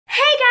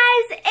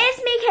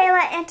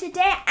Kayla, and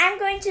today I'm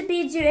going to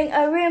be doing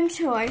a room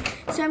tour.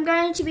 So I'm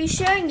going to be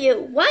showing you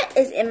what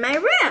is in my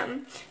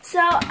room. So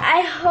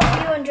I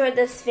hope you enjoyed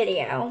this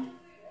video.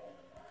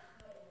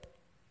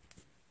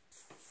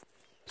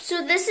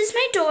 So this is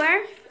my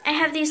door. I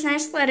have these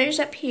nice letters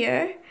up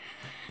here.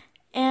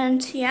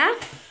 And yeah.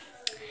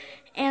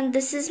 And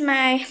this is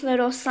my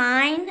little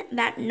sign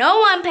that no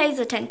one pays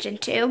attention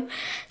to.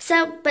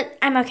 So, but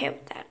I'm okay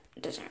with that.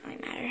 It doesn't really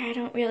matter. I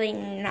don't really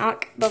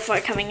knock before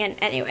coming in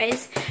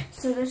anyways.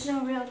 So there's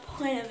no real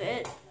point of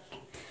it.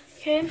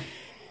 Okay.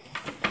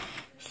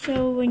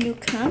 So when you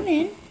come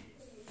in,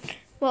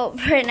 well,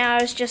 right now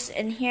I was just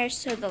in here,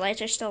 so the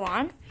lights are still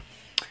on.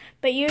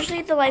 But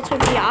usually the lights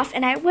would be off,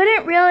 and I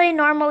wouldn't really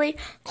normally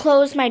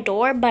close my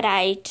door, but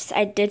I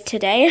did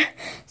today.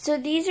 So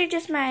these are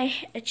just my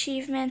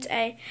achievements.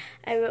 I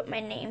wrote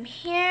my name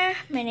here,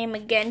 my name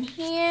again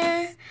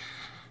here,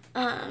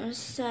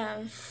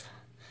 some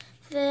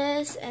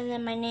this, and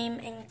then my name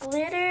in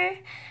glitter,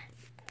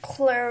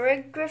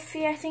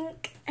 calligraphy, I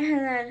think, and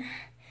then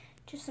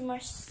just some more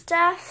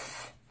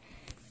stuff,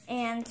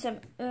 and some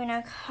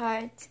Uno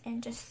cards,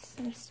 and just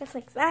some stuff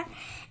like that.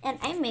 And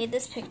I made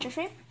this picture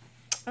frame.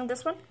 And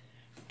this one,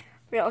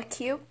 real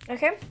cute,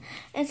 okay?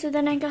 And so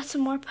then I got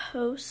some more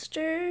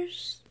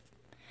posters.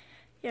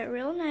 Yeah,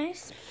 real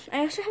nice. I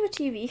also have a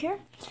TV here,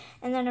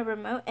 and then a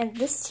remote, and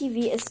this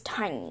TV is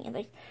tiny.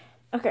 Like,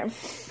 okay.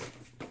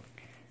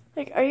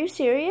 Like, are you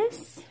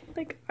serious?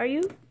 Like, are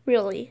you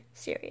really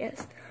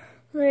serious?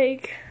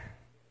 Like,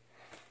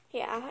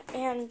 yeah,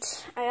 and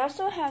I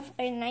also have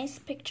a nice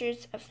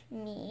pictures of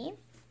me.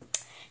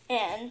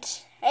 And,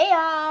 hey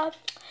y'all,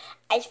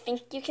 I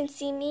think you can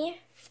see me.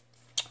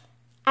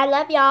 I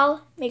love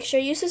y'all. Make sure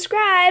you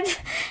subscribe.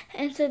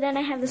 And so then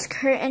I have this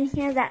curtain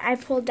here that I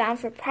pulled down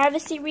for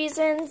privacy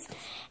reasons.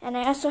 And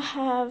I also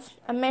have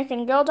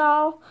American Girl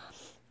doll,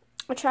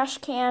 a trash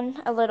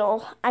can, a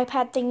little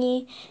iPad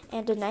thingy,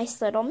 and a nice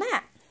little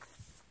mat.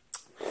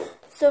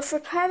 So for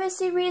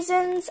privacy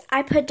reasons,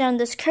 I put down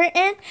this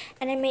curtain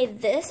and I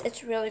made this.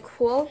 It's really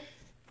cool.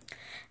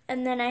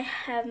 And then I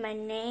have my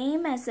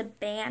name as a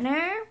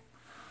banner.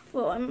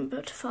 Whoa, I'm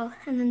about to fall.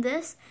 And then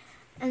this.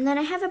 And then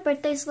I have a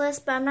birthdays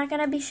list, but I'm not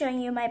going to be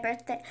showing you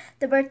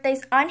the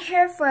birthdays on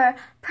here for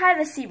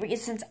privacy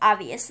reasons,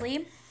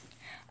 obviously.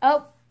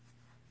 Oh,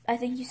 I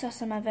think you saw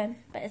some of them,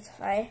 but it's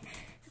fine.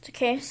 It's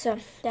okay. So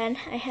then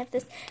I have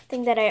this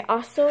thing that I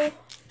also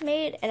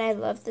made, and I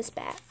love this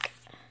bag.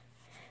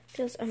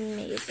 Feels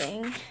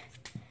amazing.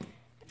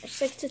 I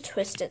just like to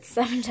twist it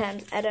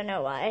sometimes. I don't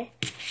know why.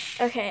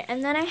 Okay,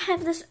 and then I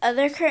have this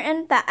other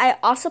curtain that I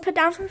also put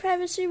down for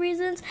privacy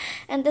reasons,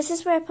 and this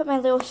is where I put my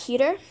little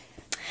heater.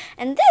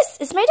 And this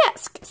is my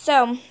desk.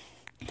 So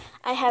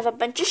I have a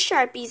bunch of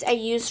Sharpies I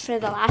used for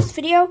the last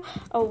video,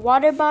 a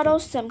water bottle,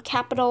 some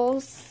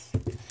capitals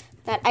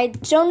that I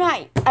do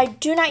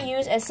not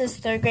use. It says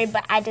 3rd grade,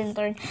 but I didn't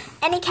learn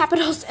any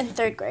capitals in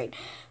 3rd grade.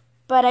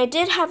 But I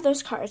did have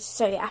those cards,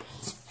 so yeah.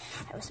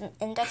 I have some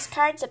index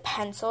cards, a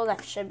pencil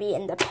that should be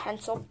in the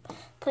pencil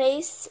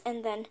place,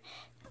 and then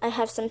I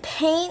have some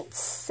paints,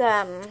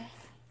 some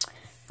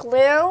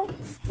glue,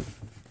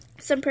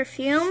 some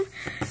perfume,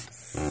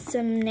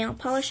 some nail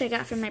polish I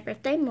got for my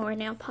birthday, more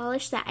nail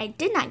polish that I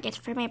did not get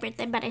for my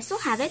birthday, but I still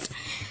have it.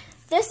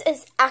 This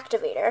is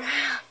activator,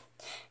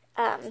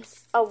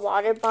 a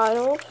water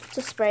bottle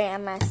to spray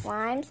on my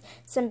slimes,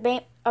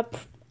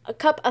 a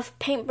cup of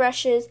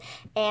paintbrushes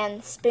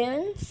and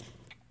spoons.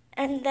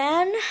 And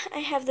then I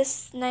have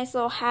this nice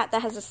little hat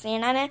that has a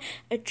sand on it,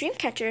 a dream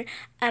catcher,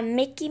 a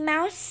Mickey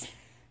Mouse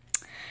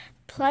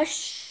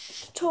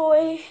plush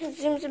toy,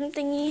 zoom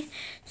thingy.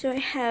 So I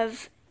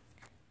have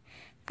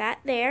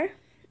that there.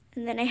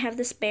 And then I have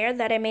this bear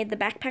that I made the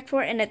backpack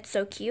for, and it's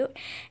so cute.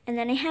 And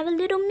then I have a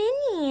little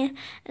mini.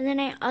 And then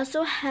I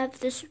also have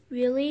this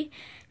really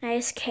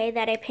nice K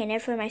that I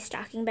painted for my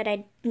stocking, but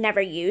I never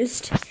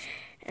used.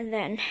 And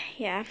then,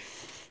 yeah.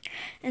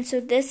 And so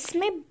this is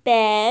my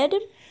bed.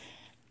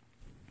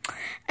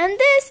 And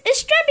this is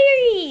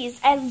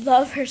Strawberries. I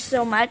love her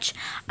so much.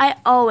 I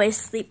always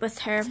sleep with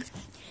her.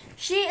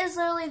 She is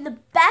literally the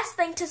best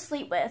thing to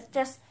sleep with.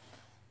 Just,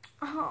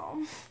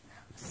 oh.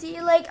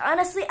 See, like,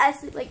 honestly, I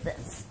sleep like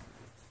this.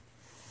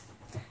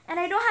 And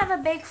I don't have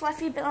a big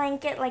fluffy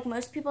blanket like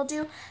most people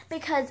do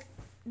because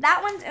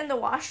that one's in the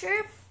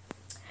washer.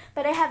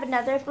 But I have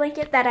another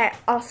blanket that I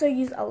also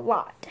use a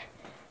lot.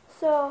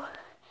 So,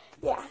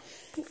 yeah.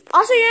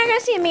 Also, you're not going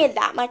to see me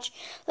that much.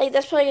 Like,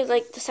 that's probably,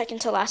 like, the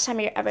second to last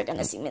time you're ever going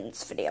to see me in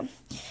this video.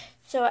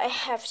 So, I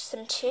have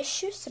some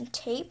tissue, some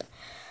tape,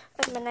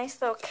 a nice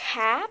little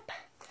cap.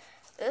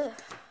 Ugh.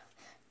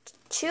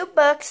 2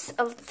 books,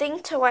 a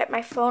thing to wipe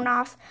my phone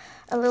off,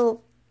 a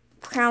little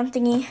crown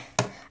thingy,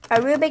 a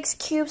Rubik's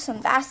Cube,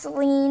 some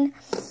Vaseline,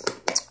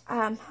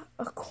 a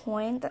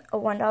coin, a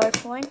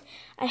 $1 coin.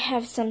 I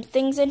have some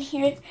things in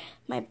here.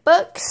 My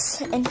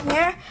books in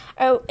here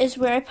is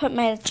where I put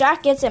my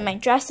jackets and my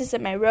dresses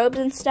and my robes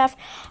and stuff.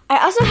 I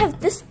also have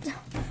this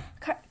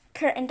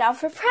curtain down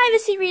for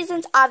privacy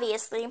reasons,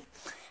 obviously.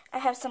 I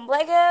have some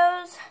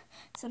Legos,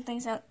 some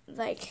things out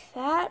like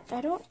that. I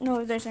don't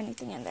know if there's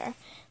anything in there.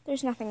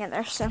 There's nothing in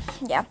there, so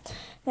yeah.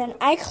 Then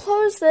I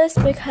close this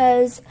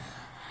because,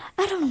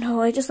 I don't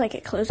know, I just like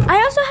it closed.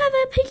 I also have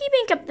a piggy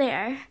bank up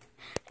there.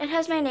 It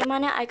has my name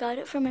on it. I got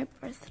it for my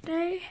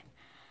birthday.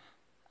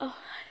 Oh,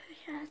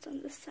 yeah, it's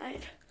on this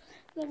side.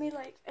 Let me,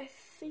 I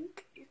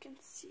think you can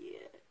see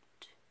it.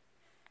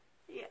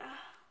 Yeah,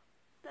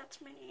 that's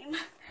my name.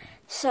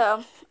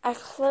 So, I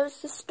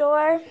closed this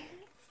door.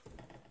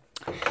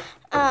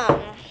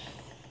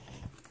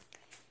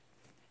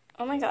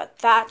 Oh my god,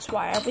 that's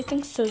why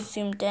everything's so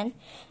zoomed in.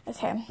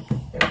 Okay.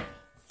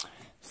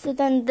 So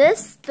then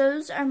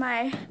those are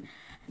my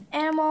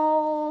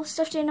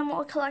stuffed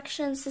animal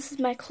collections. This is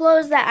my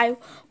clothes that I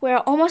wear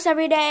almost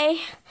every day.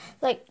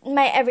 Like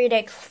my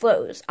everyday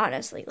clothes,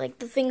 honestly. Like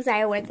the things that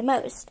I wear the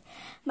most.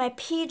 My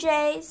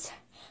PJs,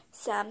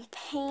 some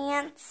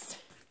pants,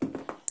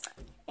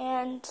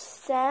 and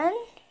then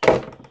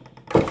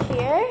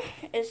here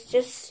is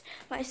just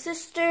my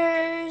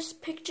sister's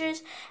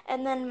pictures,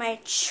 and then my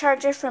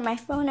charger for my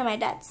phone and my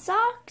dad's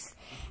socks,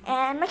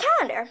 and my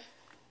calendar.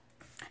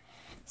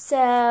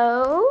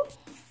 So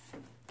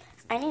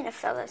I need to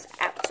fill this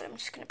out, so I'm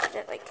just going to put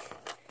it like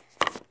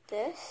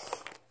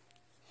this.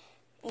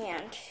 And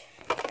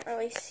you can't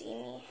really see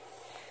me.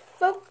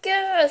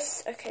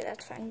 Focus! Okay,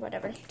 that's fine.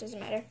 Whatever. Doesn't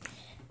matter.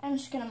 I'm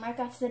just going to mark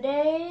off the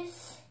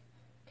days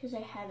because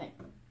I haven't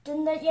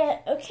done that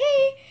yet.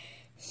 Okay.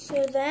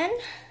 So then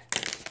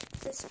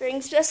this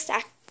brings us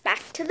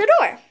back to the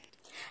door.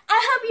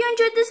 I hope you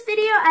enjoyed this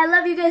video. I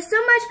love you guys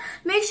so much.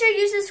 Make sure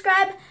you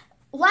subscribe,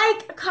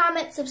 like,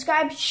 comment,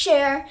 subscribe,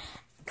 share.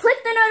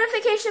 Click the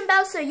notification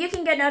bell so you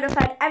can get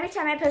notified every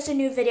time I post a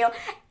new video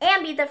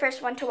and be the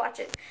first one to watch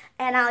it.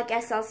 And I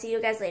guess I'll see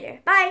you guys later.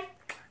 Bye!